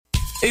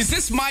Is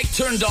this mic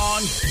turned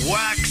on?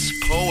 Wax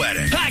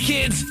Poetic. Hi,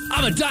 kids.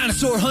 I'm a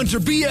dinosaur hunter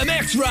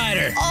BMX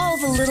rider. All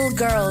the little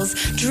girls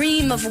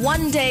dream of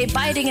one day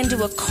biting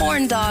into a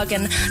corn dog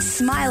and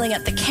smiling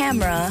at the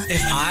camera.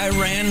 If I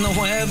ran the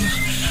web,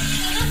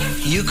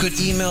 you could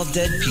email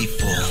dead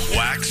people.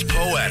 Wax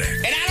Poetic.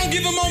 And I don't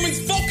give a moment's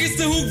focus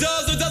to who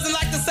does or doesn't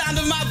like the sound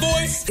of my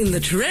voice. In the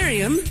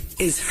terrarium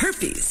is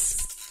Herpes.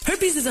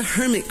 Herpes is a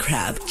hermit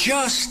crab.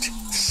 Just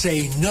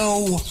say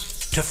no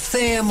to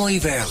family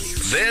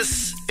values.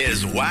 This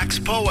is Wax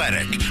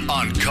Poetic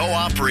on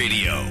Co-op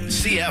Radio,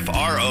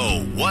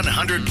 CFRO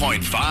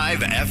 100.5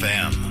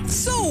 FM.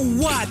 So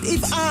what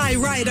if I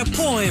write a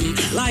poem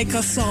like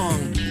a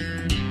song?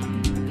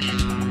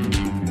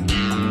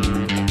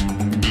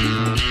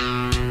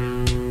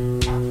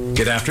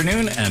 Good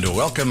afternoon and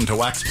welcome to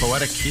Wax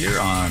Poetic here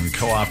on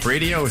Co-op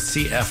Radio,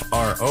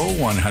 CFRO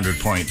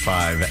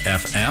 100.5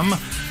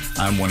 FM.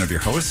 I'm one of your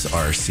hosts,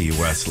 R.C.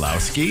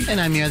 Weslowski. And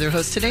I'm your other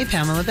host today,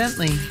 Pamela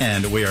Bentley.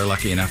 And we are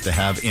lucky enough to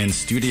have in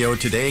studio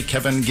today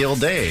Kevin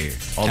Gilday,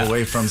 all the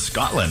way from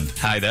Scotland.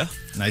 Hi there.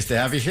 Nice to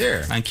have you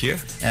here. Thank you.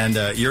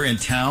 And you're in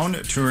town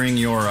touring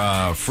your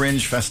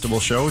Fringe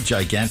Festival show,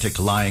 Gigantic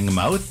Lying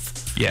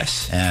Mouth.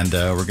 Yes. And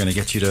we're going to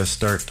get you to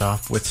start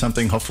off with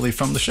something hopefully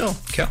from the show.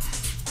 Okay.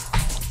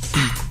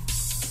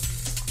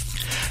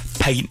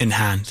 Pint in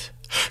hand.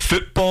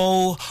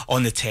 Football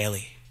on the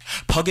telly.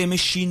 Puggy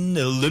machine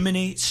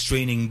illuminates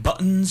straining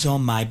buttons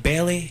on my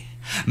belly.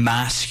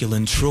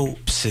 Masculine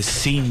tropes as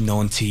seen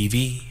on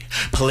TV,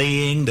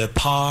 playing the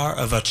part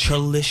of a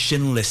churlish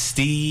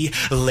enlistee.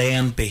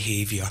 Learned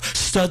behaviour,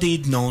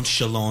 studied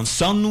nonchalance,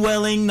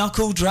 unwilling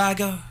knuckle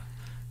dragger.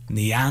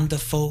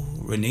 Neanderthal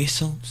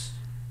renaissance.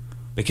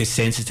 Because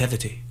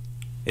sensitivity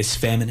is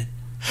feminine.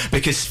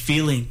 Because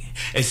feeling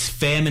is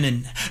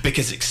feminine.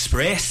 Because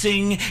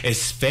expressing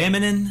is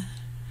feminine.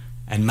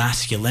 And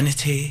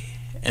masculinity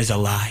is a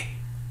lie.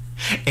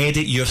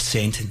 Edit your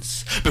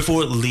sentence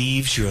before it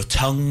leaves your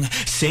tongue.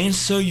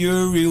 Censor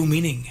your real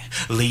meaning.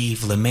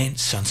 Leave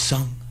laments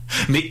unsung.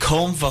 Make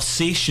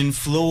conversation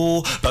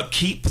flow, but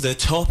keep the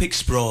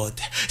topics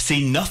broad.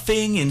 Say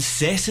nothing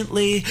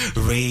incessantly.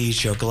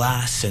 Raise your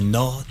glass and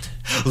nod.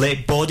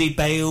 Let body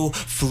bile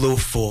flow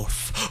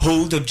forth.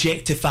 Hold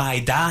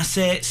objectified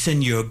assets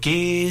in your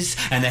gaze.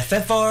 And if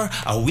ever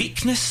a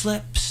weakness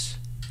slips,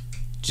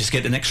 just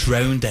get the next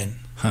round in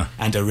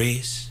and a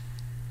raise.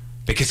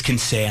 Because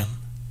concern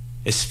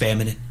is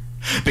feminine.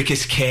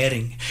 Because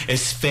caring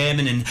is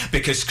feminine.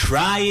 Because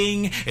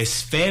crying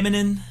is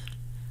feminine.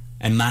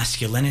 And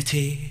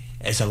masculinity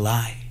is a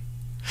lie.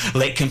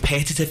 Let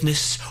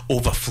competitiveness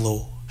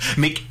overflow.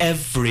 Make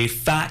every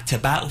fact a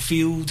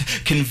battlefield.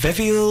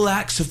 Convivial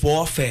acts of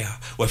warfare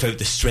without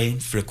the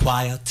strength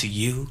required to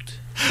yield.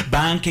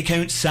 Bank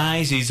account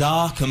sizes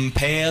are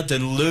compared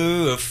in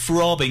lieu of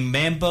throbbing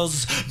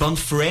members. Burn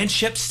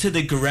friendships to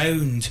the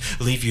ground,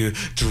 leave you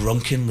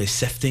drunkenly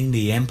sifting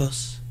the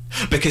embers.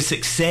 Because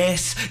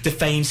success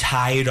defines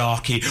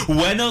hierarchy.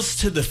 Winners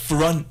to the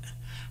front.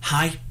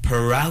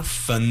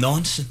 Hyper-alpha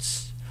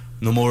nonsense.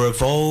 No more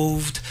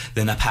evolved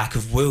than a pack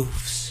of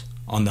wolves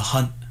on the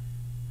hunt.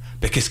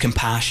 Because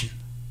compassion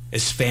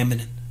is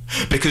feminine.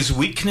 Because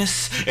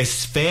weakness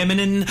is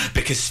feminine.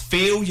 Because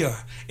failure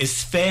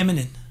is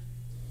feminine.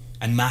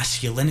 And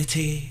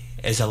masculinity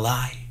is a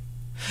lie.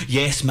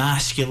 Yes,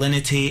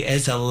 masculinity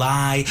is a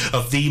lie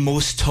of the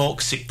most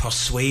toxic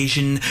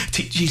persuasion.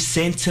 Teaches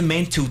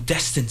sentimental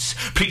distance,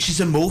 preaches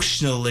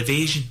emotional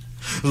evasion.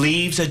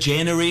 Leaves a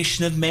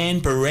generation of men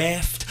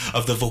bereft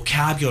of the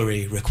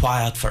vocabulary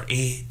required for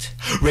aid.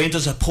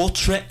 Renders a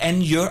portrait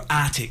in your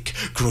attic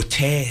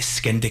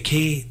grotesque and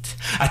decayed.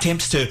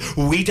 Attempts to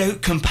weed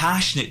out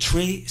compassionate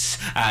traits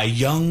at a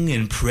young,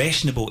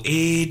 impressionable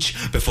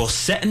age before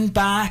sitting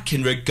back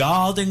and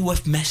regarding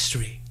with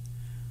mystery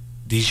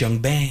these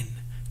young men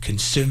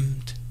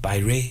consumed by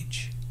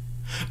rage.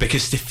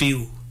 Because to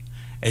feel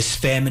is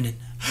feminine.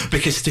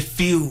 Because to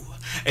feel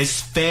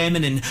is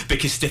feminine.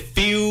 Because to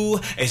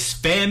feel is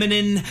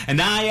feminine.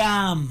 And I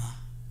am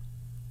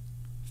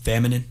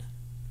feminine.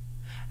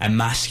 And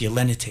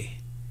masculinity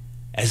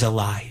is a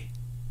lie.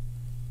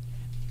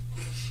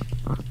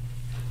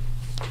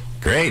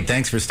 Great,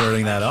 thanks for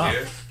starting that off.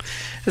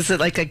 Is it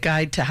like a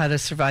guide to how to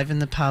survive in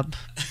the pub?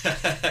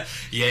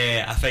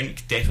 Yeah, I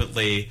think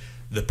definitely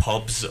the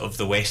pubs of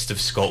the west of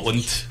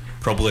Scotland,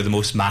 probably the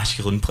most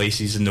masculine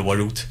places in the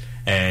world.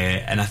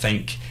 And I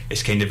think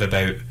it's kind of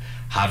about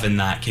having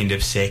that kind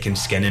of second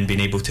skin and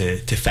being able to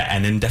fit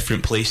in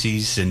different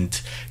places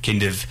and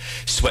kind of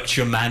switch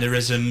your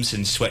mannerisms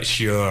and switch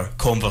your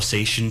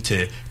conversation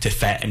to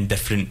fit in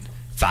different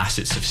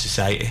facets of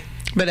society.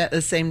 But at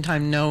the same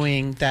time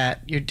knowing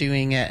that you're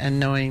doing it and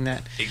knowing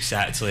that...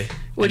 Exactly.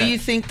 Why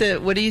is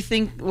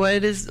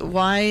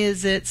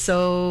it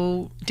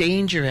so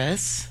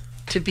dangerous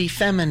to be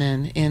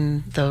feminine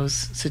in those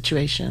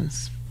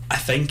situations? I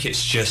think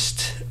it's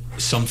just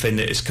something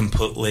that is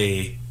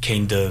completely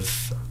kind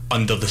of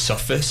under the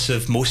surface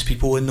of most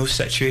people in those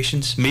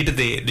situations. Maybe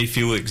they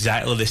feel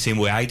exactly the same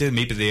way I do.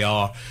 Maybe they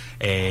are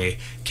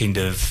kind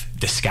of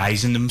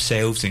disguising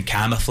themselves and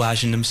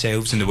camouflaging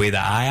themselves in the way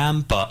that I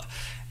am, but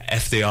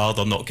if they are,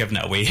 they're not giving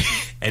it away.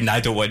 And I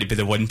don't want to be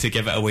the one to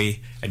give it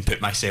away and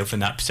put myself in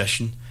that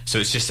position. So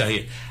it's just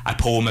a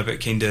poem about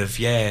kind of,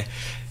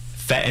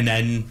 fitting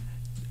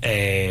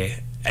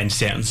in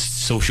certain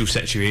social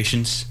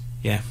situations.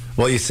 Yeah.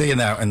 Well, you see in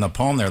the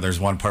poem there's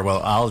one part,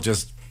 well, I'll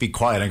just be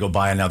quiet and go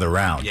buy another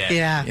round.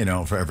 Yeah. You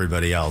know, for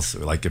everybody else.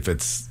 Like if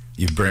it's,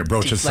 you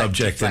broach a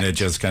subject and it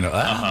just kind of,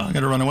 I'm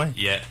going to run away.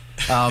 Yeah.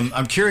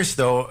 I'm curious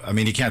though, I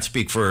mean, you can't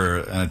speak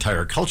for an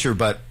entire culture,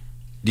 but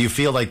do you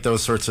feel like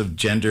those sorts of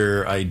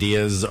gender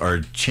ideas are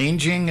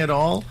changing at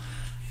all?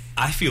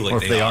 I feel like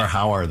or if they are,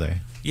 how are they?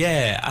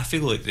 Yeah, I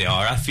feel like they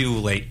are. I feel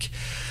like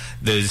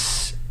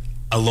there's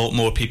a lot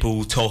more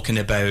people talking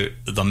about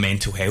their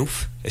mental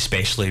health,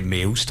 especially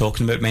males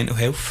talking about mental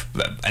health.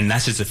 And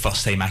this is the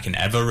first time I can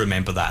ever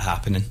remember that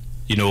happening.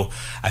 You know,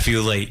 I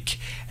feel like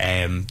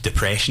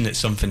depression is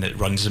something that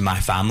runs in my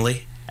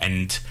family,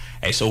 and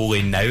it's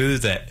only now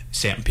that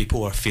certain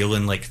people are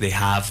feeling like they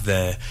have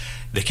the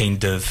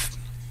kind of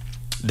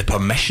the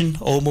permission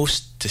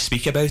almost to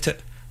speak about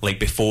it. Like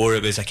before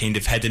it was a kind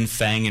of hidden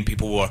thing and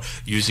people were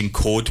using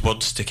code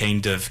words to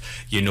kind of,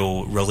 you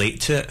know, relate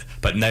to it.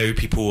 But now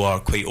people are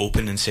quite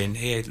open and saying,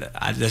 hey,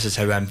 this is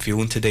how I'm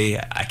feeling today.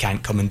 I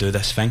can't come and do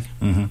this thing.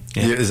 Mm-hmm.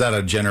 Yeah. Is that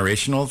a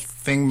generational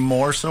thing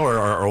more so, or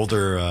are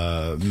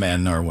older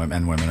men or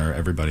women or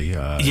everybody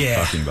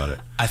talking about it?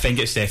 I think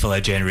it's definitely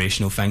a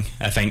generational thing.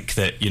 I think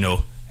that, you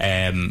know,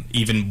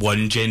 even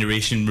one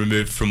generation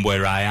removed from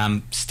where I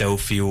am still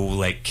feel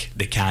like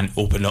they can't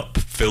open up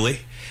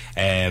fully.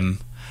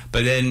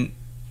 But then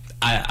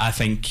I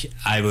think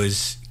I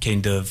was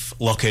kind of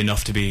lucky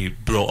enough to be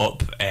brought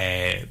up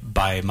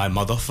by my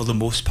mother for the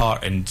most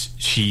part, and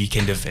she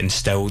kind of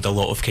instilled a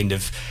lot of kind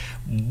of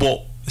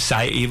what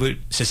society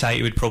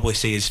would probably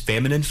say is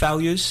feminine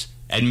values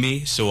in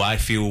me, so I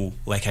feel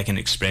like I can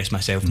express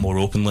myself more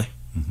openly.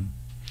 Mm-hmm.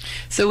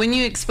 So when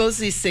you expose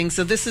these things,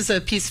 so this is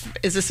a piece,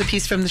 is this a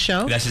piece from the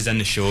show? This is in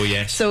the show,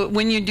 yes. So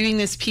when you're doing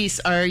this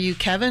piece, are you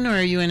Kevin or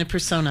are you in a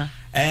persona?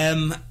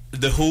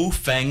 The whole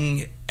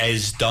thing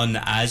is done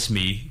as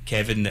me.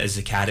 Kevin is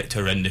the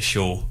character in the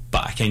show,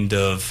 but a kind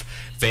of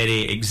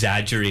very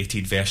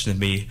exaggerated version of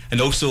me,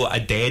 and also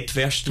a dead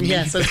version of me.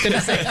 Yes, I was going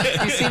to say,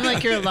 you seem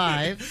like you're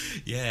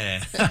alive.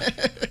 Yeah.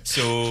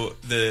 So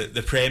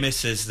the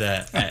premise is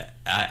that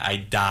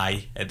I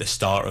die at the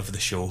start of the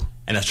show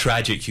in a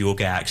tragic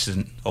yoga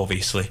accident,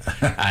 obviously,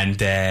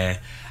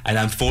 and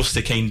I'm forced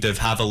to kind of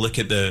have a look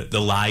at the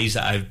lies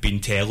that I've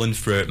been telling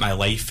throughout my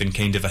life and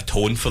kind of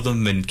atone for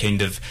them and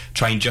kind of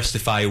try and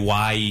justify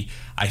why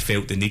I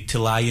felt the need to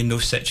lie in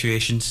those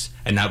situations,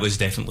 and that was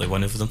definitely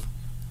one of them.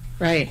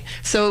 Right.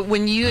 So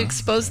when you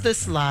expose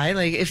this lie,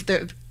 like if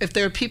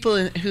there are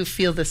people who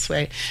feel this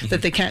way,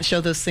 that they can't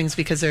show those things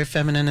because they're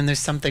feminine and there's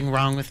something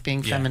wrong with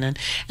being feminine,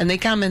 and they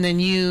come and then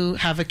you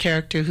have a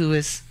character who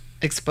is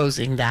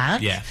exposing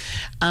that. Yeah.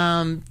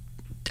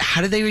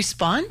 How do they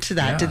respond to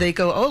that? Yeah. Do they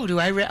go, oh,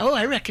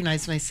 I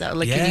recognize myself?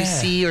 Like, can you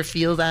see or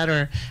feel that,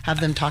 or have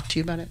them talk to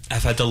you about it?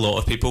 I've had a lot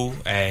of people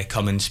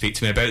come and speak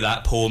to me about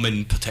that poem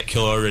in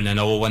particular, and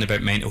another one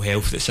about mental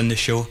health that's in the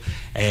show.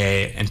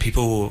 And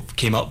people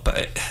came up,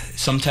 but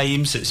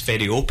sometimes it's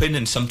very open,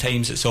 and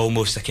sometimes it's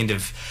almost a kind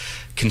of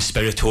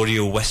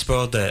conspiratorial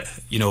whisper that,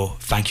 you know,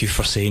 thank you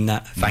for saying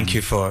that. Thank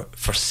you for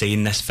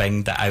saying this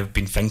thing that I've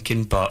been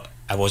thinking, but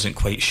I wasn't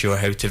quite sure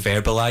how to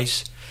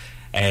verbalise.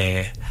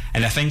 And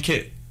I think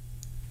it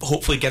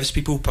hopefully gives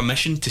people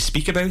permission to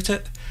speak about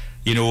it.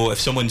 You know, if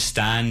someone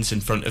stands in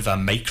front of a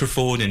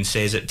microphone and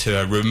says it to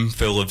a room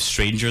full of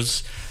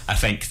strangers, I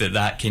think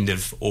that kind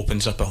of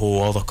opens up a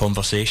whole other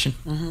conversation.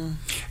 Mm-hmm.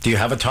 Do you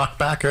have a talk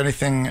back or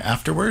anything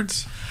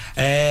afterwards?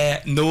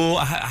 No,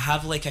 I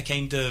have like a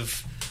kind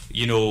of,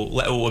 you know,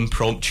 little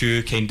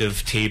impromptu kind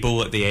of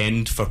table at the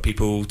end for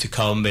people to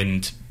come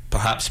and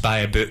perhaps buy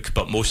a book,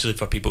 but mostly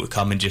for people to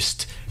come and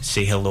just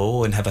say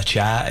hello and have a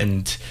chat,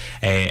 and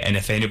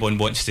if anyone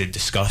wants to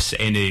discuss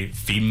any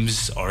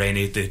themes or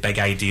any of the big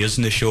ideas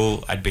in the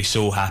show, I'd be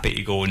so happy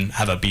to go and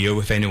have a beer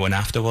with anyone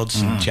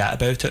afterwards and chat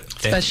about it.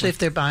 Especially if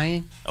they're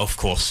buying. Of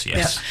course,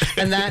 yes.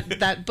 Yeah. And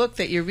that book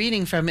that you're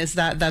reading from,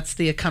 that's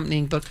the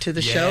accompanying book to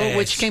the show.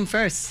 Which came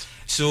first?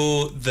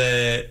 So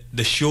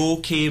the show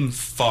came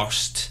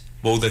first.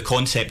 Well, the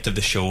concept of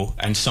the show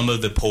and some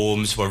of the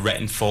poems were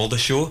written for the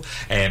show,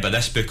 but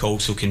this book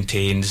also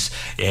contains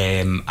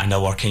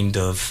another kind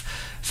of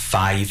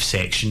 5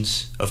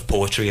 sections of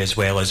poetry, as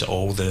well as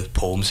all the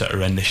poems that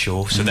are in the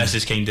show. So this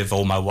is kind of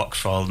all my work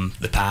from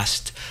the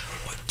past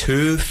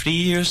 2-3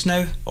 years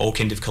now, all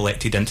kind of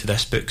collected into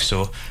this book.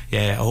 So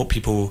yeah, I hope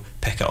people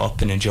pick it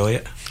up and enjoy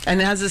it.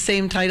 And it has the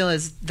same title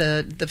as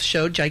the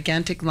show,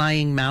 Gigantic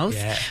Lying Mouth.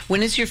 Yeah.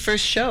 When is your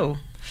first show?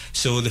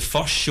 So the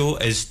first show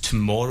is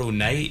tomorrow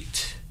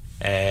night.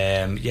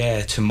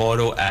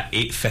 Tomorrow at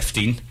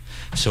 8:15.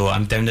 So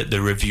I'm down at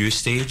the review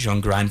stage on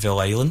Granville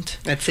Island.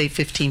 That's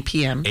 8:15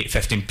 p.m.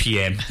 8:15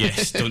 p.m.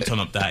 Yes, don't turn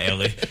up that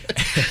early.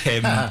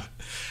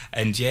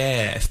 And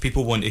yeah, if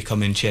people want to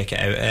come and check it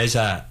out, it is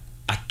a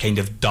a kind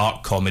of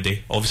dark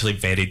comedy, obviously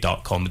very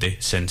dark comedy,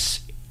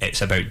 since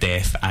it's about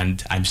death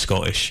and I'm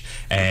Scottish,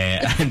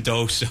 and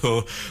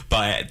also,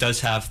 but it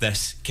does have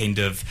this kind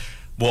of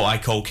what I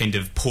call kind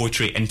of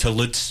poetry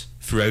interludes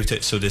throughout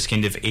it. So there's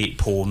kind of 8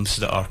 poems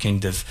that are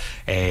kind of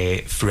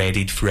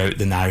threaded throughout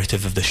the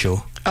narrative of the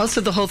show.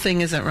 Also, the whole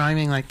thing isn't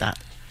rhyming like that.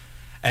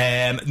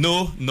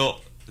 No,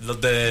 not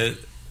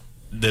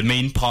the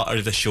main part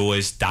of the show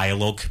is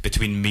dialogue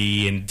between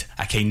me and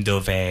a kind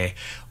of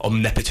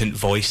omnipotent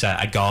voice,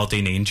 a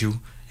guardian angel.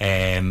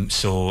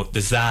 So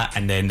there's that,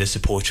 and then there's the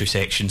poetry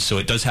section. So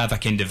it does have a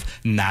kind of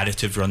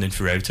narrative running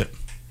throughout it.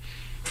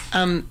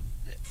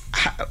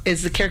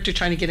 Is the character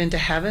trying to get into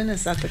heaven?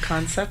 Is that the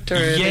concept, or are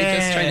they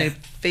just trying to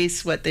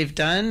face what they've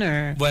done?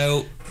 Or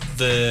well,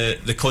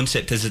 the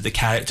concept is that the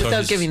character,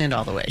 without giving it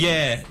all the way.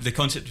 Yeah, the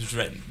concept was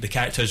written. The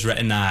character has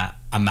written a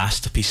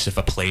masterpiece of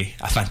a play,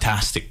 a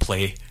fantastic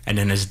play, and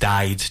then has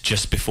died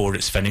just before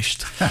it's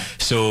finished.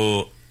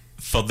 So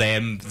for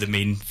them, the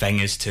main thing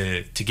is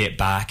to get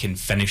back and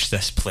finish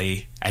this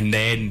play, and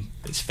then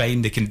it's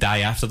fine, they can die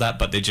after that,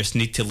 but they just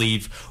need to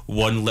leave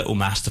one little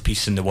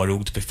masterpiece in the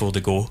world before they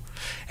go.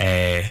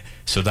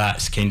 So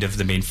that's kind of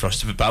the main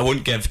thrust of it, but I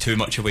won't give too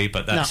much away,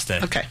 but that's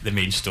the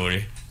main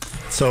story.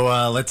 So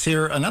let's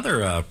hear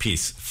another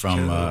piece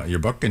from your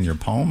book and your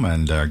poem.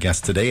 And our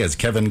guest today is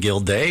Kevin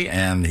Gilday,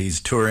 and he's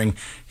touring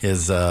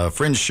his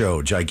Fringe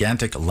show,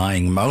 Gigantic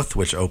Lying Mouth,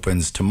 which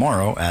opens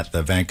tomorrow at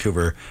the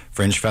Vancouver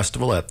Fringe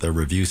Festival at the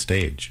Review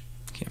Stage.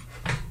 Okay.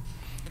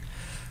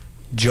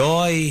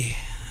 Joy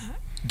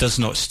does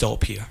not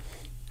stop here.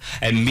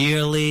 It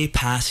merely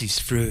passes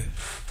through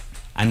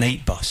a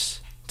night bus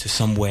to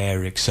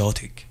somewhere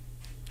exotic.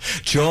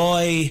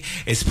 Joy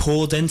is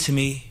poured into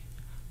me,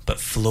 but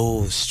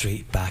flows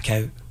straight back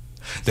out,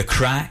 the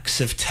cracks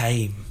of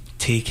time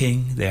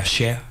taking their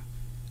share.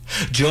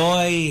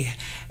 Joy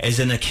is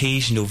an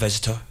occasional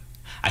visitor.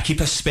 I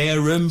keep a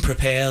spare room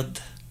prepared,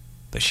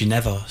 but she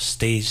never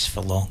stays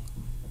for long.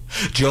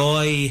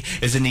 Joy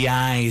is in the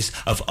eyes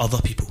of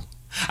other people,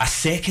 a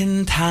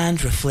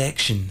second-hand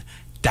reflection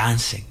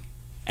dancing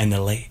in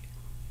the light.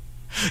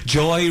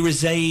 Joy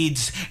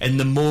resides in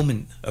the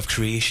moment of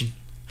creation,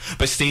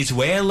 but stays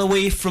well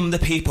away from the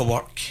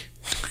paperwork.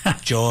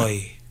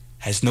 Joy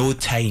has no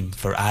time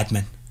for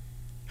admin.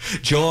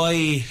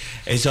 Joy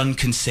is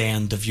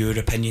unconcerned of your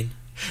opinion.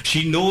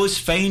 She knows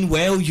fine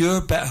well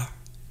you're bitter.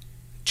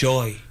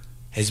 Joy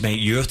has met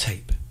your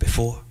type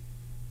before.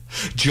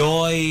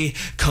 Joy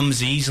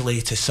comes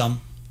easily to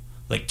some,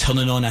 like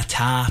turning on a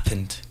tap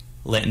and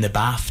letting the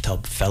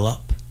bathtub fill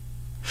up.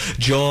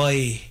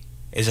 Joy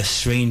is a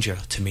stranger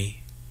to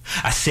me,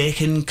 a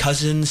second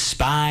cousin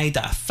spied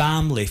at a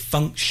family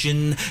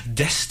function,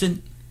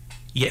 distant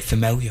yet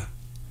familiar.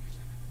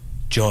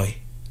 Joy,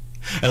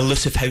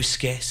 elusive house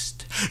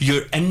guest,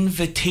 your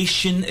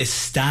invitation is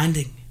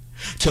standing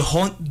to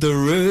haunt the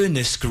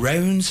ruinous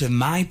grounds of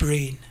my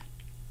brain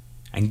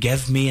and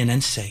give me an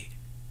insight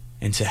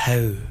into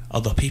how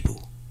other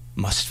people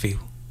must feel.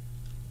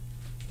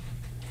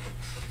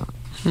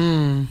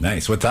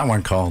 Nice. What's that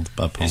one called?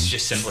 It's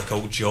just simply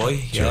called Joy.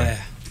 Joy.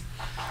 Yeah.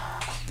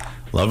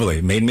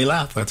 Lovely. Made me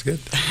laugh. That's good.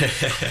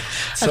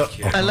 So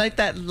I like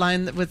that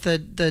line with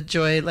the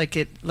joy, like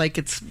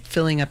it's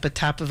filling up a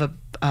tap of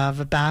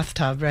a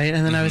bathtub, right?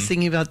 And then I was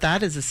thinking about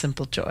that as a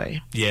simple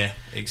joy. Yeah,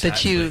 exactly.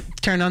 That you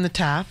turn on the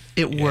tap,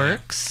 it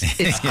works,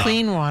 it's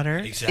clean water,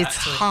 exactly. It's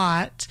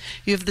hot,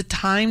 you have the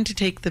time to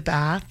take the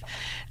bath,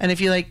 and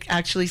if you like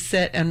actually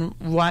sit and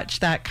watch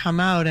that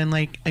come out and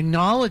like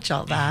acknowledge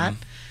all that,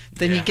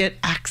 then you get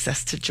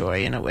access to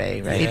joy in a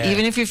way, right? Yeah.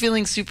 Even if you're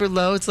feeling super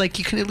low, it's like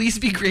you can at least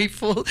be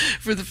grateful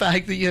for the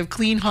fact that you have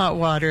clean hot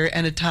water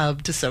and a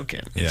tub to soak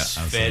in. Yeah, it's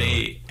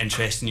very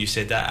interesting you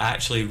said that. I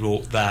actually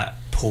wrote that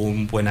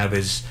poem when I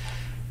was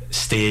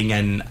staying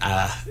in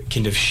a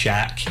kind of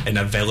shack in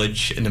a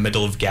village in the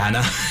middle of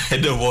Ghana,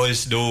 and there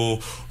was no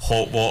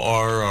hot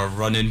water or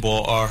running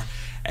water,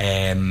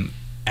 and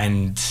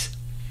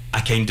I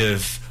kind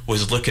of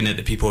was looking at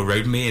the people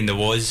around me, and there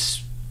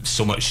was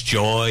so much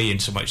joy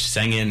and so much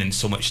singing and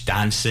so much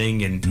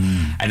dancing,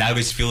 and I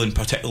was feeling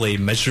particularly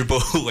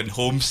miserable and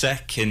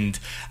homesick, and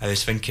I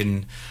was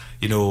thinking,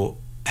 you know,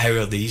 how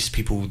are these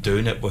people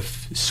doing it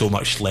with so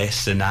much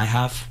less than I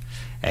have?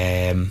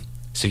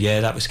 So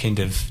yeah, that was kind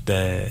of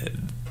the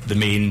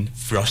main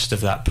thrust of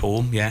that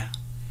poem. Yeah.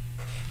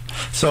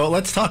 So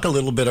let's talk a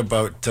little bit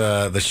about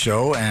the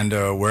show and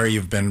where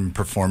you've been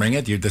performing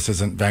it. This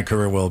isn't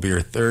Vancouver will be your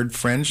third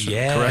Fringe,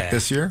 correct,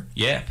 this year?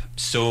 Yep.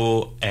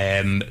 So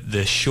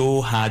the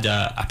show had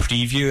a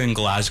preview in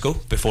Glasgow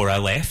before I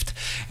left,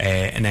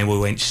 and then we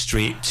went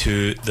straight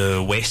to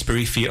the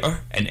Westbury Theatre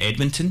in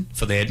Edmonton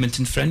for the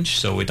Edmonton Fringe.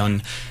 So we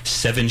done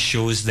 7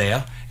 shows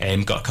there,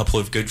 got a couple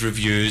of good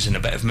reviews and a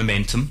bit of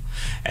momentum,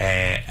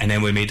 and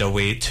then we made our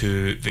way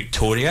to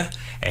Victoria.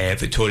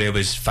 Victoria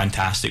was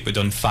fantastic. We'd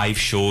done 5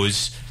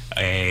 shows,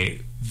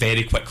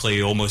 very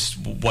quickly, almost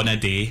one a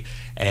day,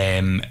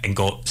 and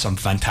got some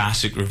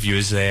fantastic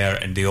reviews there,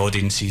 and the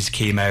audiences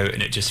came out,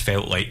 and it just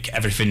felt like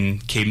everything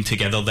came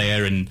together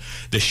there, and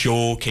the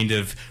show kind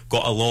of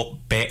got a lot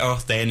better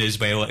then as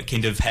well. It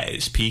kind of hit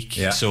its peak.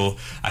 So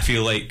I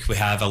feel like we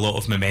have a lot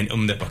of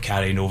momentum that we're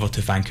carrying over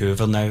to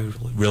Vancouver now.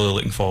 Really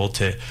looking forward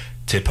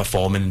to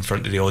performing in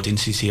front of the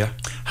audiences here.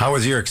 How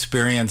was your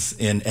experience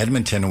in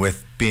Edmonton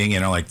with being,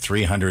 like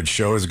 300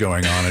 shows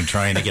going on and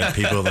trying to get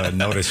people to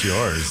notice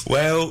yours?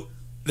 Well,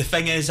 the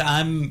thing is,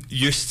 I'm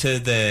used to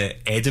the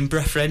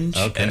Edinburgh Fringe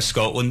in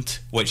Scotland,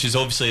 which is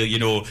obviously,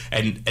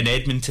 in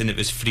Edmonton it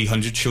was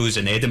 300 shows,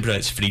 in Edinburgh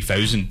it's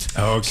 3,000.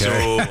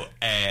 So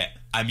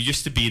I'm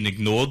used to being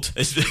ignored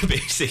is the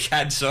basic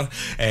answer,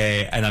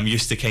 and I'm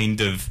used to kind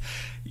of,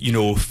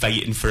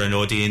 fighting for an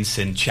audience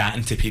and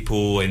chatting to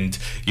people and,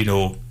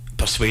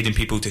 persuading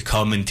people to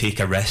come and take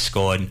a risk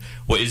on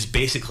what is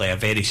basically a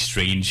very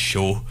strange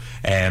show.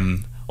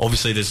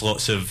 Obviously there's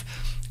lots of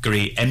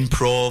great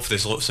improv,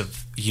 there's lots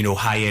of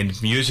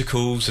high-end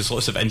musicals, there's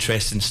lots of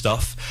interesting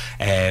stuff,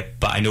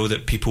 but I know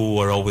that people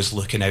are always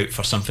looking out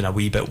for something a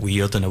wee bit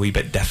weird and a wee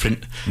bit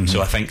different.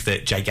 So I think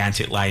that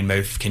Gigantic Lion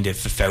Mouth kind of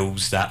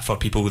fulfills that for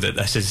people, that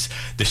this is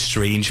the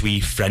strange wee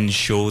fringe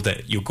show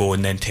that you go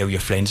and then tell your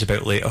friends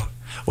about later.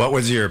 What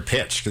was your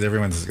pitch? Because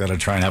everyone's got to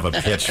try and have a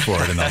pitch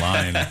for it in the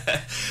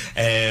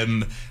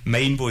line.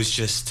 Mine was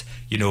just,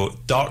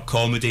 dark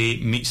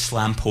comedy meets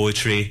slam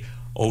poetry.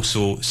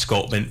 Also,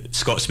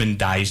 Scotsman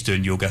dies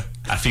doing yoga.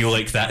 I feel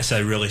like that's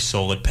a really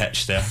solid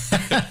pitch there.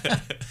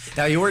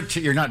 Now,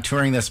 you're not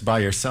touring this by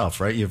yourself,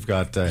 right? You've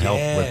got help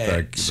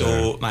with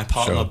so my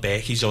partner show.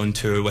 Becky's on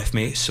tour with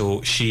me,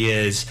 so she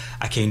is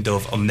a kind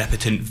of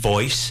omnipotent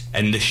voice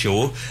in the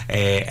show,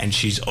 and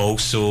she's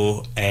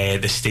also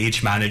the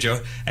stage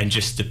manager and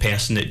just the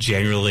person that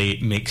generally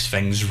makes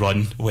things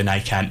run when I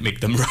can't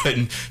make them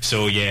run.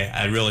 So yeah,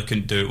 I really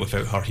couldn't do it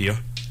without her here.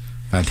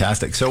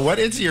 Fantastic. So what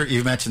is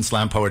you mentioned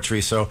slam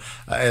poetry, so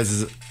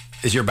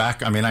is your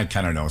back, I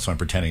kind of know, so I'm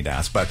pretending to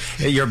ask, but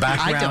your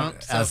background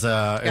as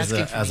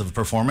a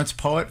performance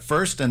poet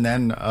first and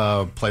then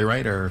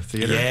playwright or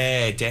theatre?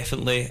 Yeah,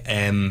 definitely.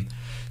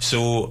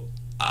 So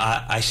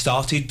I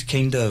started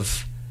kind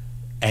of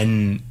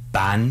in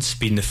bands,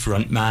 being the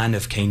front man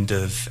of kind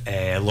of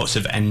lots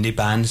of indie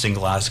bands in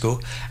Glasgow,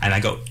 and I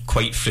got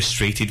quite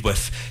frustrated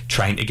with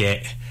trying to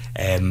get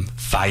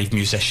 5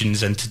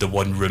 musicians into the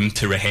one room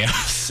to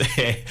rehearse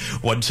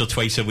once or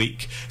twice a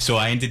week. So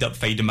I ended up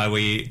finding my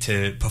way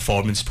to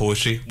performance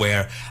poetry,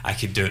 where I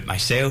could do it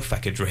myself, I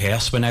could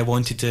rehearse when I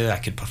wanted to, I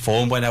could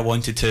perform when I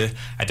wanted to,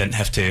 I didn't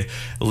have to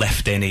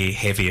lift any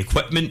heavy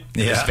equipment.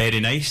 It was very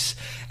nice.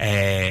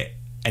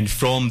 And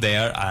from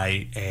there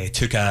I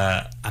took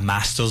a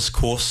master's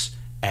course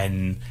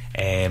in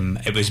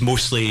it was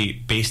mostly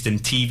based in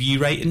TV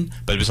writing,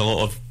 but it was a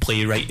lot of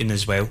playwriting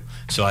as well.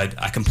 So I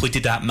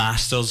completed that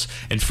master's,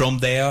 and from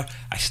there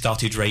I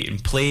started writing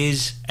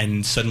plays,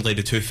 and suddenly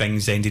the two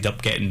things ended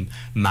up getting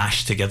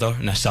mashed together,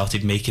 and I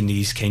started making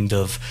these kind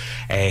of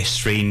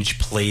strange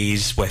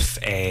plays with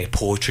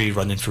poetry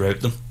running throughout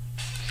them.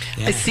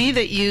 Yeah. I see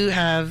that you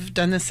have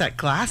done this at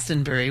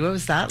Glastonbury. What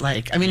was that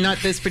like? Not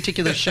this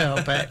particular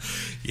show, but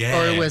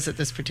or was it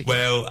this particular?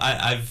 Well,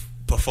 I've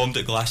performed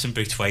at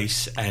Glastonbury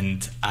twice,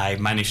 and I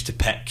managed to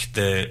pick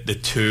the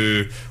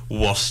 2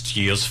 worst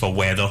years for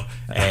weather,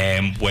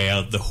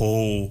 where the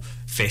whole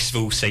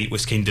festival site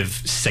was kind of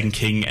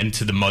sinking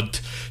into the mud.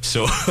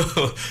 So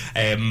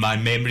my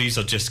memories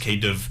are just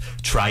kind of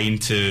trying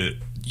to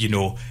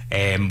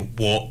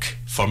walk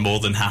for more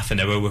than half an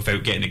hour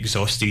without getting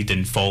exhausted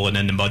and falling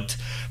in the mud.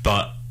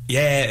 But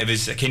yeah, it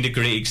was a kind of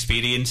great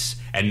experience,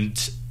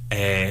 and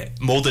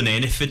more than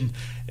anything,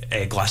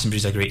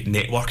 Glastonbury's a great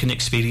networking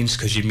experience,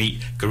 because you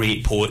meet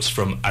great poets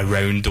from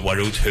around the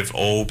world who've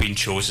all been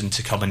chosen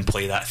to come and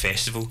play that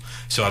festival.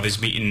 So I was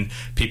meeting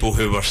people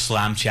who were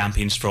slam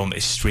champions from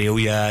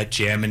Australia,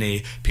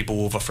 Germany,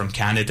 people over from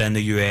Canada and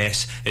the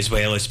US, as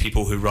well as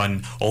people who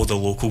run all the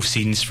local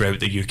scenes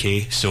throughout the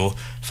UK. So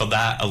for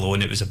that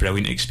alone, it was a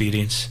brilliant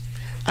experience.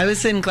 I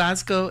was in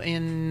Glasgow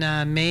in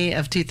May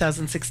of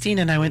 2016,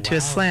 and I went to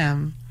a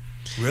slam.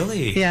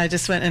 Really? Yeah, I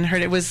just went and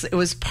heard it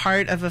was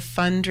part of a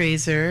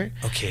fundraiser.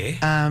 Okay.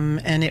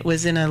 And it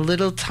was in a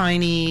little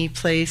tiny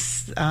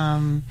place.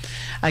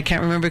 I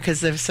can't remember,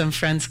 because there's some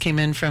friends came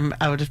in from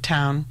out of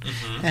town,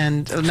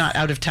 and not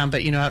out of town,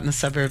 but out in the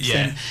suburbs.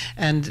 Yeah.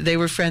 And they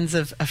were friends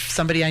of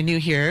somebody I knew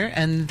here,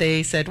 and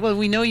they said, "Well,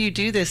 we know you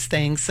do this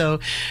thing."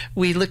 So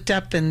we looked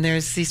up, and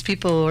there's these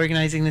people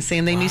organizing this thing.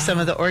 And they knew some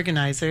of the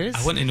organizers.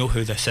 I want to know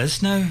who this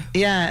is now.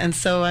 Yeah, and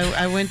so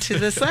I went to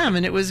the slam,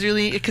 and it was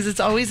really, because it's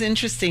always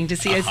interesting to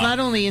see. It's not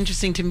only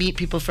interesting to meet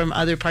people from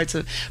other parts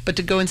but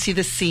to go and see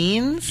the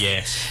scenes.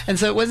 Yes. And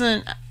so it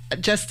wasn't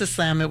just a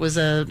slam, it was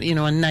a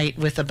night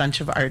with a bunch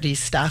of arty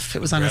stuff.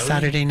 It was on a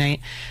Saturday night.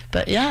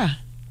 But yeah.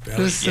 It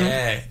was,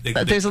 yeah.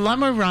 but there's a lot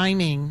more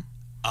rhyming.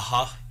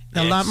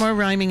 A lot more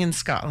rhyming in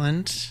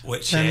Scotland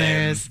than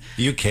there is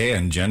UK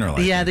in general.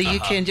 Yeah, the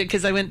UK,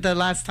 because I went the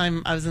last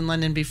time I was in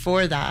London.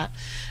 Before that,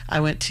 I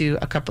went to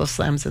a couple of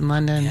slams in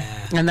London,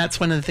 and that's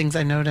one of the things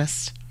I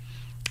noticed.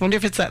 I wonder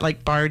if it's that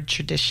like bard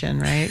tradition,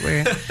 right?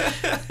 Where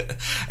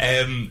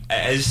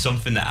it is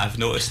something that I've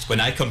noticed when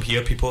I come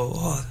here.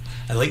 People,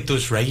 I like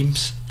those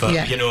rhymes,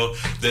 but you know,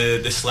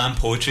 the slam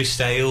poetry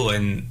style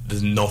in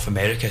North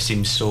America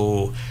seems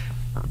so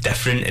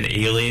different and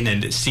alien,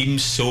 and it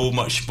seems so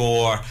much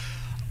more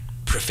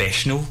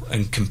professional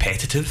and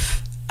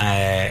competitive,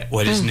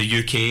 whereas in the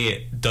UK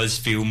it does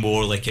feel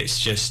more like it's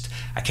just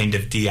a kind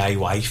of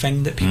DIY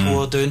thing that people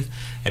are doing,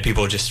 and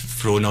people are just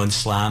throwing on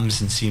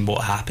slams and seeing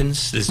what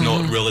happens. There's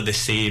not really the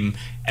same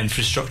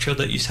infrastructure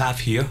that you have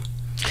here.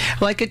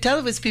 Well, I could tell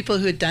it was people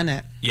who had done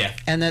it. Yeah.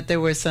 And that there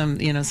were some,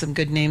 you know, some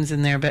good names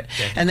in there, but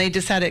and they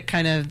just had it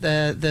kind of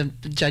the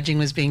judging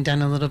was being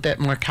done a little bit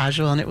more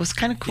casual, and it was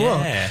kind of cool.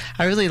 Yeah.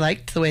 I really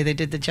liked the way they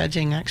did the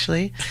judging.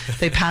 Actually,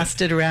 they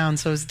passed it around,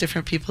 so it was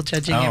different people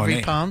judging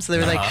every poem. So they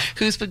were like,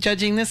 "Who's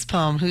judging this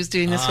poem? Who's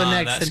doing this one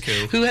next? And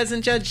cool. who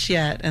hasn't judged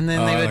yet?" And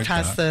then they would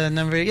pass the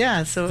number.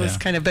 Yeah. So it was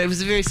kind of, but it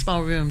was a very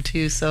small room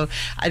too. So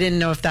I didn't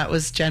know if that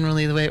was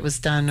generally the way it was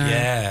done.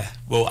 Or,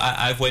 Well,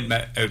 I've went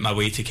out my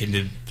way to kind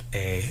of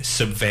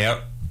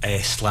subvert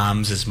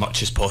slams as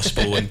much as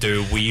possible and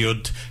do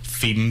weird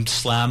themed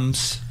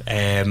slams.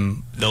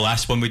 The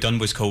last one we done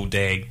was called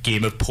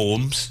Game of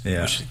Poems,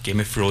 which is Game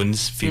of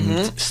Thrones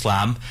themed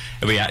slam,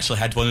 and we actually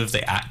had one of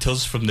the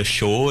actors from the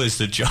show as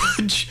the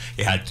judge.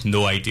 He had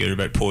no idea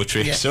about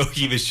poetry, so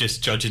he was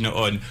just judging it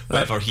on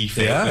whatever he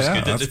felt was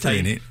good at the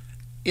time. Neat.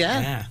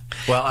 Yeah.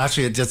 Well,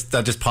 actually,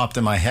 that just popped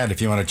in my head.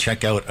 If you want to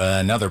check out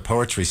another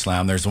poetry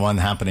slam, there's one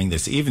happening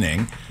this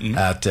evening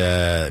at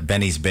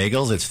Benny's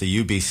Bagels. It's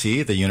the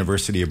UBC, the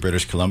University of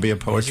British Columbia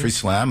Poetry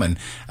Slam, and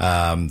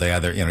they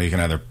either, you know, you can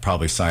either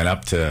probably sign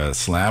up to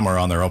slam or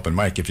on their open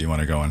mic if you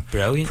want to go and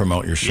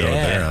promote your show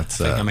there.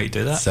 That's, I think I might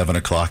do that.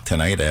 7:00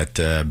 tonight at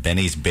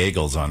Benny's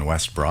Bagels on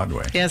West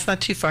Broadway. Yeah, it's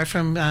not too far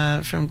from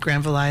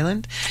Granville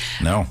Island.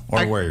 No,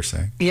 or where you're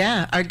saying.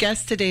 Yeah, our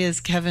guest today is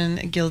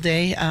Kevin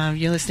Gilday.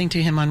 You're listening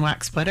to him on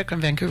Wax Poetic on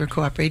Vancouver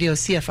Co-op Radio,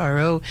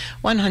 CFRO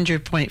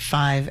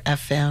 100.5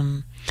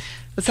 FM.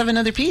 Let's have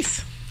another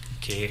piece.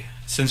 Okay,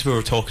 since we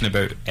were talking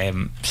about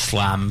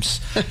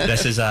slams,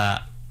 this is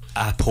a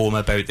poem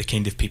about the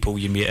kind of people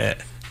you meet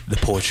at the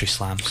poetry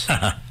slams.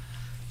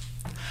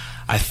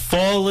 I've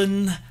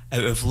fallen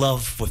out of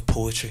love with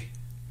poetry.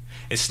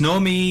 It's not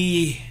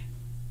me,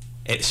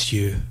 it's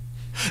you.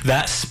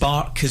 That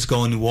spark has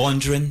gone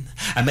wandering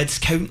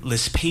amidst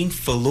countless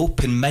painful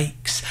open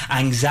mics,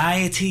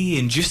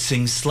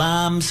 anxiety-inducing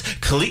slams,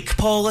 clique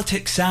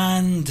politics,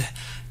 and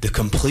the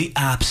complete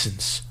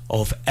absence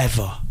of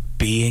ever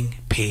being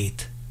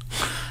paid.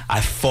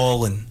 I've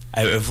fallen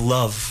out of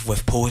love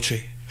with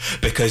poetry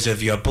because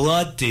of your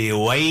bloody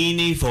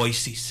whiny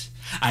voices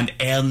and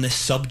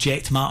earnest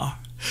subject matter,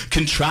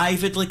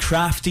 contrivedly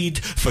crafted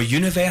for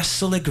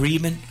universal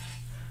agreement.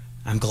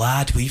 I'm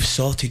glad we've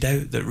sorted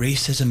out that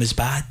racism is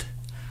bad.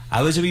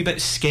 I was a wee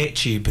bit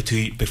sketchy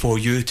before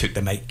you took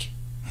the mic.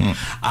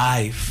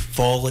 I've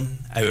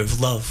fallen out of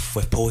love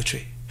with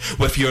poetry,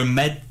 with your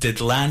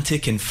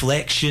mid-Atlantic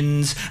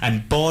inflections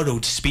and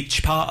borrowed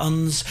speech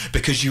patterns,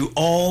 because you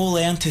all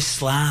learn to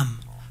slam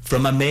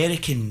from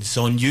Americans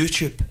on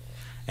YouTube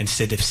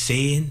instead of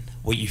saying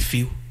what you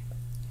feel.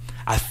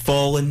 I've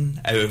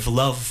fallen out of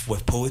love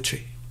with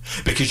poetry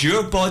because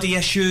your body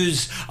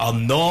issues are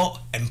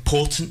not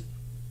important.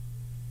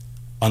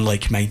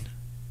 Unlike mine.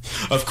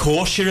 Of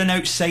course you're an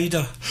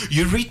outsider.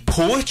 You read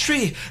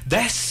poetry.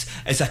 This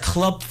is a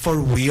club for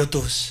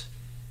weirdos.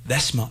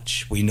 This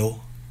much we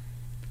know.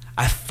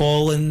 I've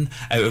fallen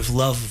out of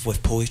love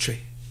with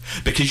poetry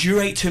because you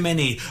write too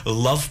many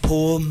love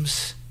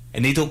poems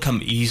and they don't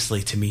come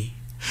easily to me.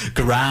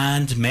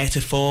 Grand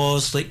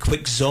metaphors like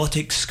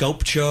quixotic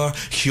sculpture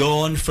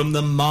hewn from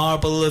the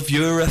marble of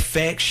your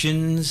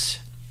affections.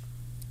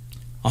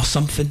 Or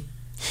something.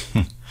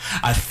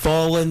 I've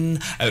fallen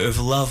out of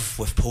love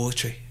with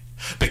poetry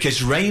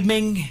because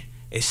rhyming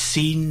is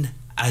seen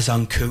as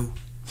uncool,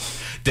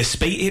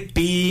 despite it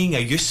being a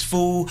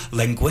useful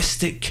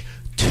linguistic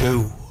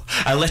tool,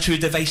 a literary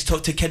device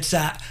taught to kids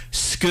at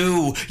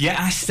school. Yet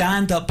I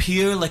stand up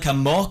here like a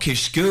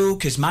mawkish ghoul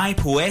because my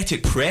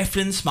poetic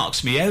preference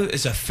marks me out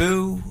as a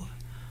fool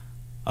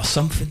or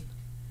something.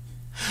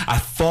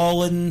 I've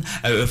fallen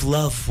out of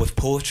love with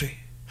poetry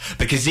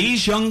because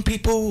these young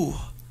people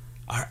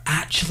are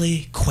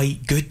actually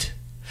quite good,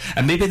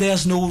 and maybe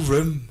there's no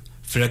room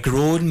for a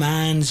grown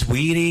man's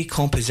weary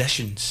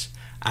compositions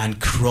and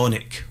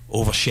chronic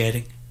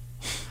oversharing.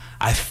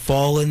 I've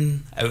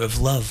fallen out of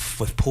love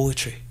with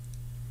poetry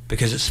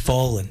because it's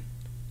fallen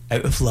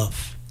out of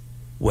love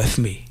with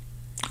me.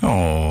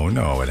 Oh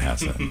no, it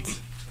hasn't.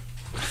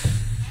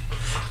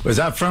 Was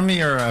that from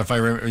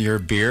your, your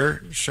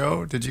beer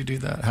show? Did you do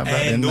that? Have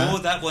that in no,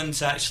 that? that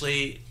one's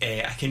actually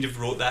I kind of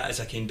wrote that as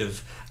a kind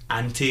of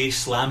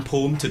anti-slam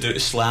poem to do to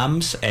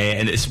slams,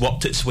 and it's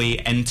worked its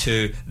way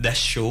into this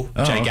show,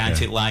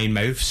 Gigantic Lying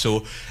Mouth.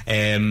 So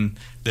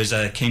there's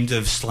a kind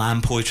of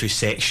slam poetry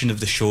section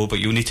of the show, but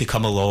you'll need to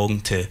come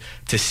along to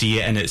see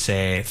it in its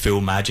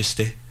full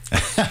majesty.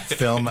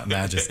 Film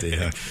majesty.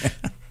 Okay.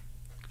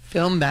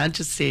 Film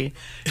majesty.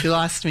 You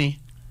lost me.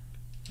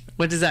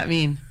 What does that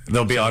mean?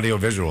 There'll be audio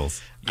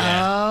visuals.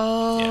 Yeah.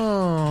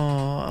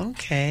 Oh,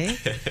 okay.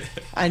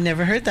 I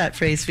never heard that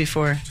phrase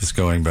before. Just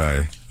going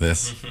by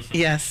this.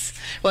 Yes.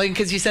 Well,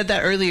 because you said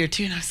that earlier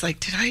too, and I was like,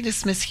 did I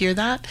just mishear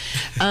that?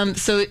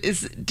 So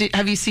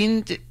have you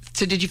seen...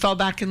 So did you fall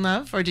back in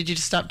love, or did you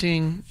just stop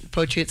doing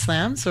poetry at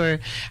slams, or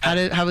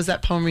how was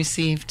that poem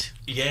received?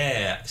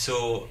 Yeah,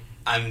 so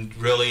I'm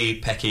really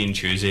picky and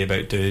choosy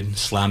about doing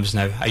slams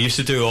now. I used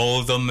to do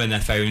all of them, and I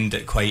found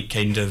it quite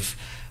kind of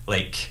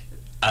like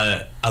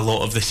a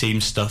lot of the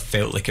same stuff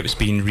felt like it was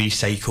being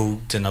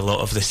recycled, and a lot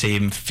of the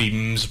same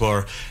themes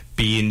were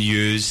being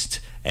used,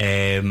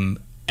 and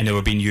they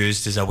were being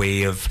used as a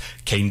way of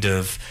kind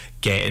of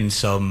getting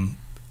some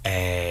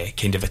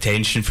kind of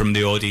attention from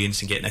the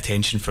audience and getting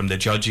attention from the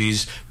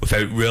judges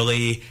without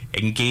really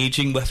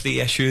engaging with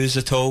the issues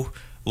at all.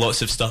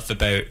 Lots of stuff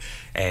about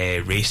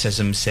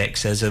racism,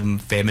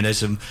 sexism,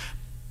 feminism,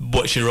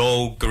 which are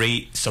all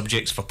great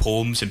subjects for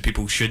poems, and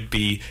people should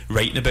be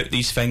writing about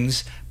these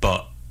things,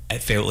 but it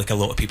felt like a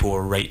lot of people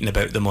were writing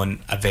about them on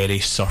a very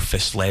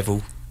surface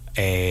level,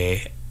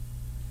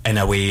 in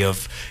a way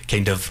of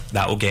kind of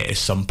that'll get us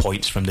some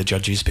points from the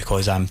judges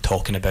because I'm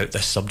talking about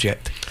this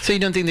subject. So you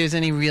don't think there's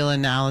any real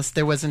analysis?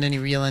 There wasn't any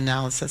real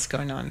analysis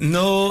going on?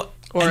 No.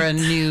 Or a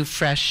new,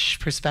 fresh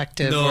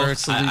perspective or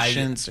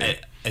solutions?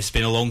 It's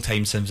been a long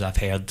time since I've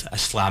heard a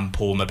slam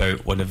poem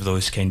about one of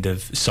those kind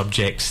of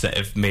subjects that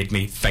have made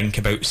me think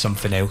about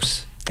something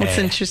else. It's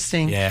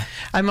interesting. Yeah.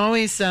 I'm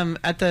always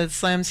at the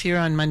slams here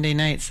on Monday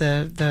nights,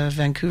 the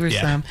Vancouver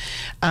Slam.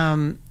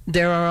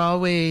 There are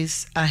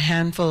always a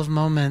handful of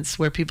moments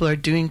where people are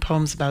doing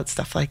poems about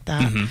stuff like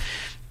that. Mm-hmm.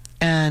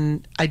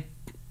 And I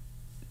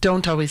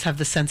don't always have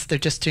the sense they're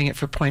just doing it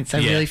for points. I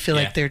really feel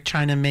like they're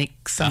trying to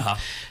make some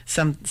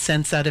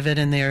sense out of it,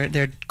 and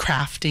they're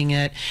crafting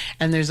it.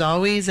 And there's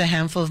always a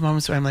handful of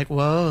moments where I'm like,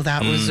 whoa,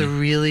 that was a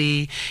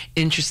really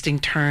interesting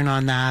turn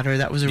on that, or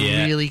that was a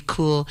really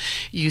cool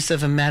use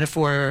of a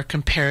metaphor or a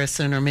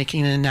comparison or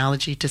making an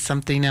analogy to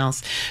something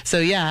else. So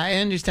yeah, I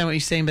understand what you're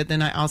saying, but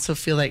then I also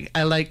feel like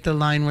I like the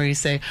line where you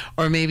say,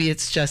 or maybe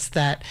it's just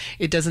that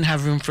it doesn't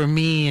have room for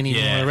me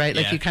anymore, right?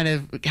 Like you kind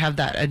of have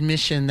that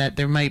admission that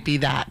there might be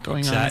that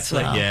going on as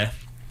well.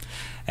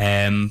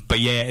 But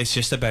yeah, it's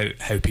just about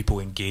how people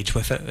engage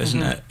with it,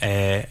 isn't it?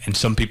 And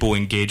some people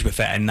engage with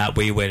it in that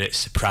way where it's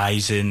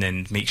surprising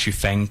and makes you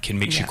think and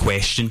makes you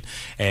question.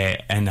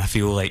 And I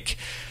feel like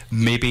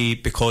maybe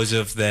because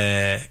of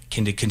the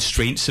kind of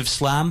constraints of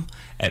slam,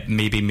 it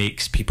maybe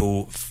makes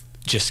people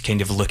just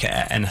kind of look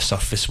at it in a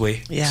surface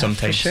way. Yeah,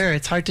 sometimes. For sure.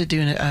 It's hard to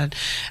do a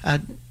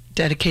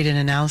dedicated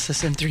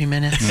analysis in 3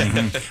 minutes.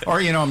 Mm-hmm. Or,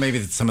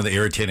 maybe some of the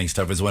irritating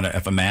stuff is when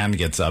if a man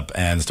gets up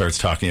and starts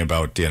talking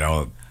about,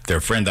 their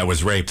friend that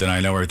was raped, and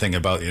I know everything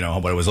about,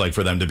 what it was like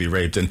for them to be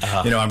raped, and,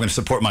 I'm going to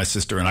support my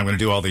sister, and I'm going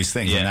to do all these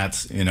things, and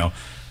that's, I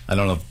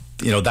don't know,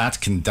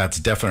 that's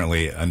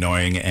definitely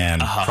annoying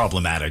and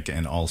problematic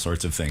and all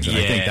sorts of things. And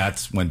I think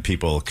that's when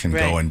people can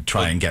go and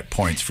try and get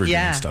points for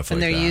doing stuff like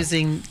that. And they're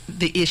using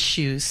the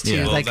issues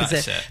too,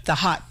 the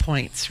hot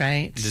points,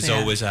 right? There's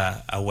always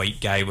a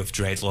white guy with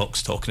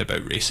dreadlocks talking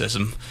about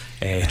racism,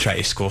 try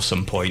to score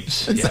some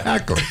points.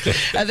 Exactly.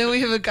 And then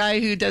we have a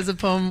guy who does a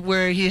poem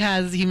where he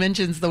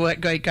mentions the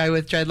white guy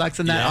with dreadlocks,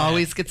 and that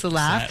always gets a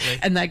laugh,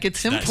 and that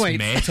gets him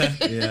points.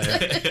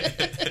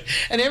 Meta.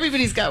 And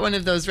everybody's got one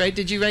of those, right?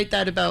 Did you write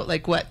that about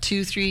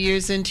 2-3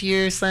 years into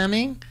your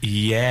slamming?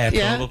 Yeah,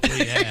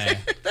 probably. Yeah.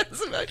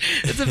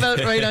 It's about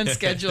right on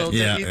schedule.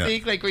 Don't you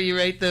think? Like where you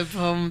write the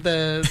poem,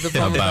 the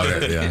poem about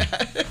it. Yeah.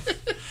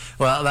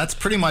 Well, that's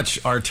pretty much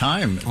our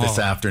time this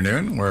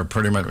afternoon. We're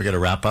got to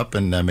wrap up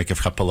and make a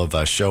couple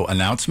of show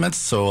announcements.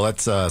 So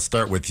let's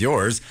start with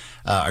yours.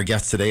 Our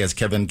guest today is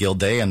Kevin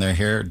Gilday, and they're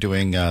here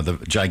doing the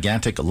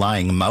Gigantic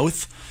Lying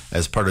Mouth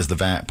as part of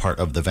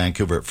the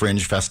Vancouver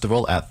Fringe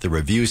Festival at the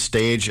Review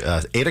Stage.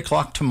 8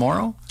 o'clock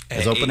tomorrow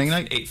is opening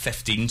night?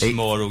 8:15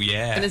 tomorrow,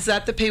 yeah. And is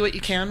that the pay what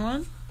you can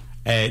one?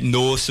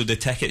 No, so the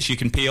tickets you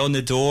can pay on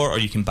the door, or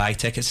you can buy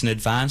tickets in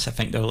advance. I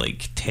think they're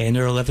like $10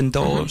 or $11.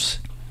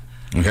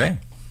 Mm-hmm. Okay.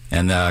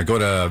 And go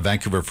to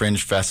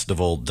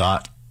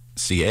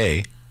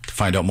vancouverfringefestival.ca to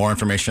find out more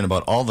information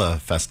about all the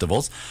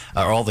festivals,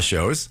 or all the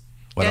shows.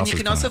 And you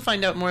can also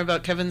find out more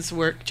about Kevin's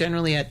work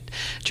generally at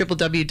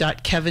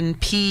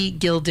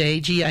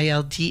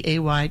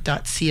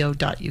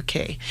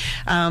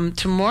www.kevinpgilday.co.uk.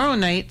 Tomorrow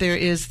night there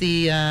is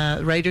the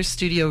Writer's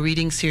Studio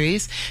Reading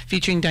Series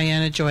featuring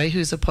Diana Joy,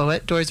 who's a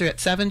poet. Doors are at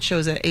 7,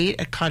 shows at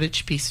 8 at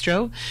Cottage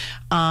Bistro.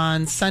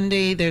 On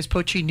Sunday there's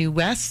Poetry New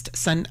West,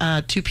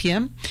 2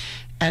 p.m.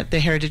 at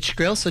the Heritage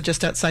Grill, so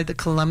just outside the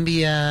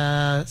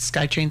Columbia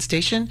SkyTrain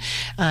station.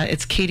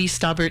 It's Katie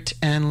Staubert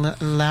and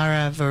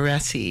Lara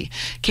Varesi.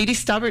 Katie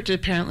Staubert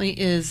apparently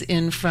is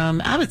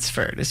from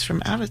Abbotsford.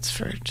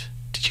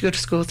 Did you go to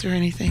school with her or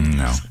anything?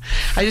 No.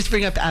 I just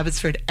bring up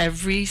Abbotsford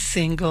every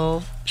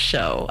single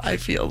show, I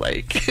feel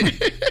like.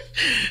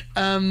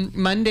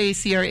 Monday,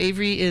 C.R.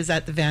 Avery is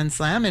at the Van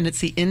Slam, and it's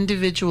the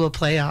individual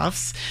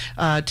playoffs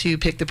to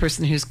pick the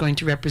person who's going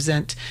to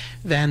represent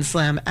Van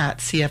Slam at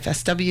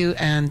CFSW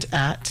and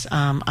at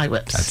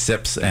IWIPS. At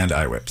SIPS and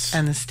IWIPS.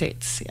 And the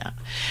States, yeah.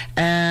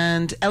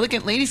 And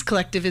Elegant Ladies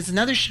Collective is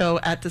another show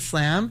at the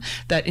Slam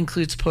that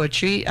includes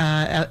poetry.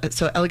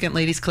 So Elegant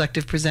Ladies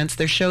Collective presents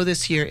their show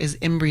this year is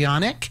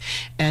Embryonic,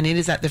 and it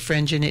is at the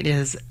Fringe, and it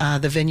is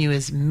the venue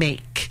is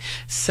Make.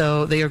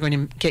 So they are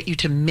going to get you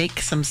to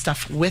make some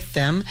stuff with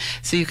them.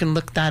 So you can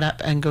look that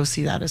up and go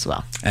see that as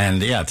well.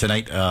 And yeah,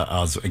 tonight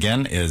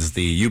again is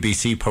the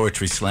UBC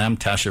Poetry Slam.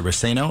 Tasha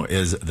Racino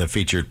is the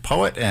featured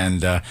poet,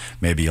 and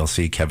maybe you'll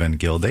see Kevin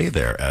Gilday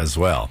there as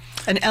well.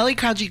 And Ellie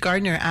Crowgy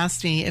Gardner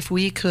asked me if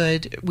we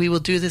will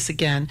do this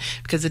again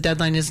because the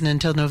deadline isn't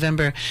until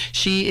November.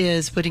 She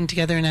is putting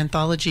together an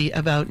anthology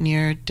about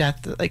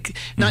near-death,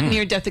 not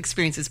near-death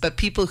experiences, but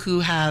people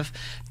who have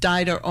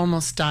died or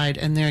almost died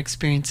and their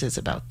experiences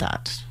about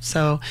that.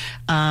 So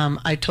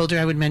I told her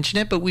I would mention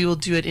it, but we will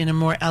do it in a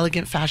more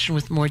elegant fashion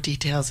with more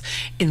details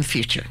in the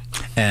future.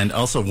 And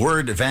also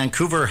Word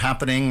Vancouver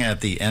happening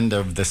at the end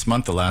of this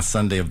month, the last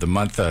Sunday of the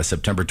month,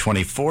 September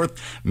 24th.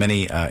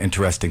 Many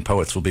interesting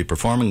poets will be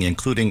performing,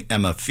 including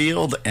Emma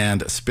Field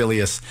and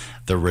Spilius,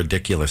 the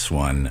Ridiculous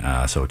One.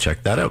 So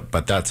check that out.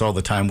 But that's all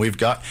the time we've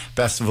got.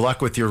 Best of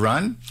luck with your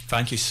run.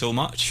 Thank you so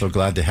much. So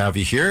glad to have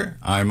you here.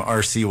 I'm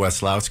R.C.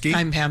 Weslowski.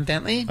 I'm Pam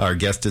Bentley. Our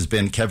guest has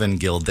been Kevin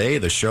Gilday.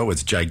 The show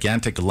is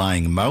Gigantic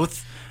Lying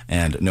Mouth,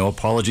 and No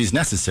Apologies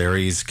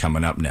Necessary is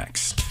coming up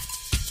next.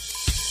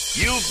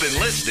 You've been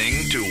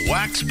listening to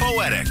Wax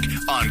Poetic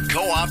on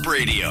Co-op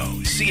Radio,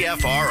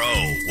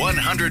 CFRO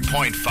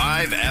 100.5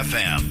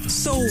 FM.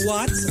 So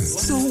what?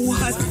 So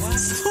what?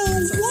 So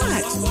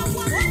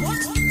what?